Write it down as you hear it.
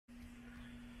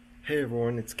Hey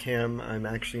everyone, it's Cam. I'm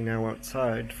actually now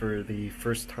outside for the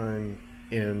first time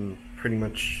in pretty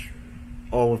much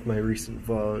all of my recent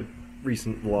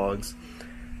vlogs.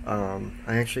 I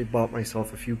actually bought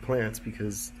myself a few plants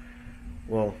because,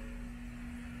 well,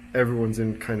 everyone's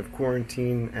in kind of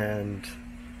quarantine, and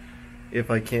if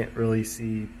I can't really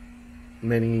see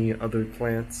many other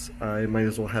plants, I might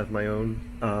as well have my own.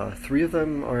 3 of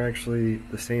them are actually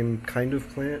the same kind of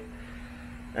plant,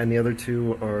 and the other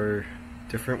 2 are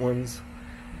different ones.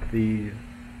 The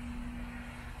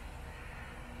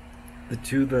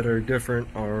 2 that are different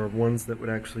are ones that would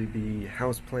actually be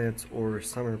house plants or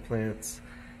summer plants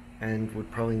and would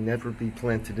probably never be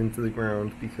planted into the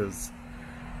ground because,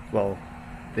 well,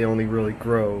 they only really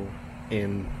grow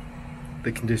in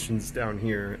the conditions down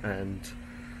here and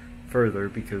further,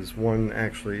 because one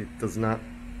actually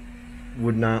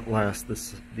would not last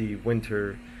the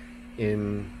winter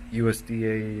in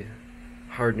USDA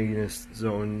hardiness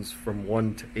zones from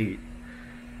 1 to 8,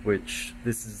 which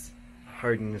this is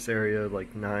hardiness area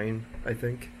like 9, I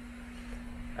think,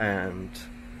 and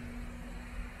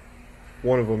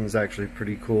one of them is actually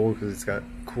pretty cool because it's got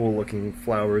cool looking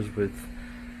flowers with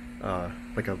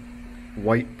like a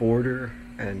white border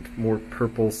and more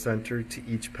purple center to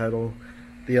each petal.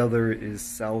 The other is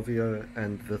salvia,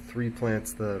 and the 3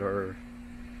 plants that are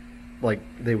like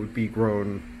they would be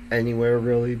grown anywhere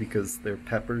really because they're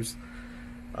peppers.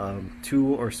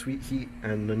 2 are sweet heat,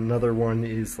 and another one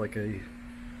is like a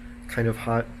kind of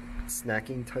hot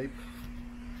snacking type.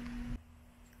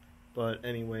 But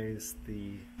anyways,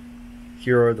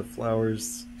 here are the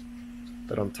flowers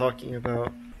that I'm talking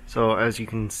about. So as you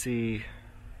can see,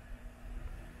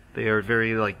 they are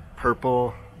very like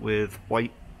purple with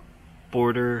white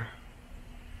border.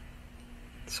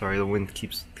 Sorry, the wind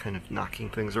keeps kind of knocking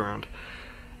things around.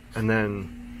 And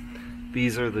then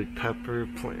these are the pepper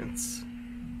plants.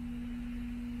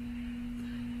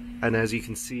 And as you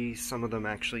can see, some of them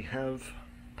actually have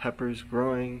peppers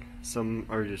growing, some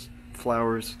are just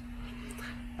flowers.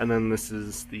 And then this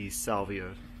is the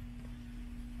salvia.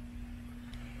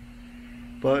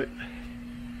 But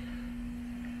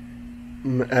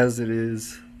as it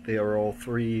is, they are all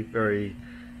 3 very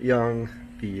young.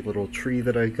 The little tree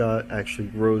that I got actually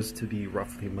grows to be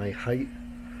roughly my height.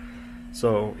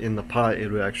 So in the pot it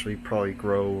would actually probably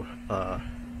grow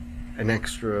an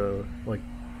extra like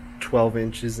 12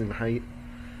 inches in height,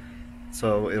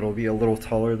 so it'll be a little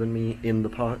taller than me in the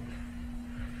pot.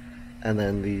 And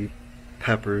then the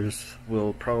peppers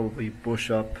will probably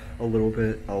bush up a little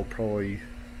bit. I'll probably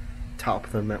top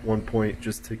them at one point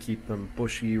just to keep them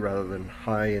bushy rather than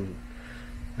high and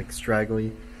like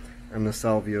straggly, and the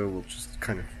salvia will just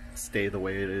kind of stay the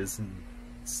way it is and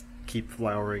keep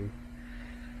flowering.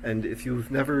 And if you've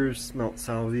never smelt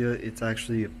salvia, it's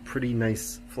actually a pretty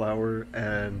nice flower,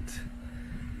 and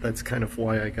that's kind of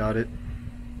why I got it.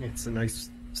 It's a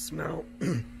nice smell.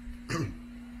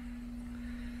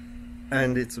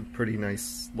 And it's a pretty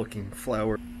nice looking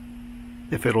flower,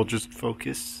 if it'll just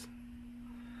focus.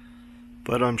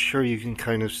 But I'm sure you can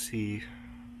kind of see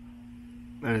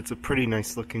that it's a pretty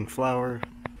nice looking flower.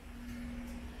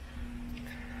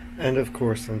 And of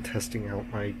course I'm testing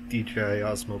out my DJI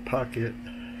Osmo Pocket,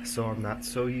 so I'm not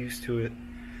so used to it,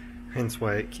 hence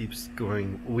why it keeps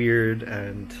going weird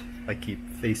and I keep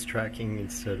face tracking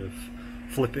instead of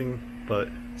flipping. But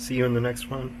see you in the next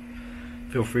one.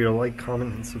 Feel free to like,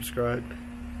 comment, and subscribe.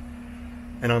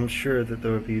 And I'm sure that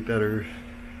there will be better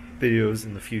videos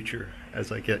in the future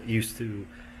as I get used to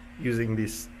using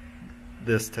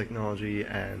this technology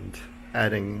and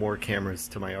adding more cameras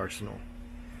to my arsenal.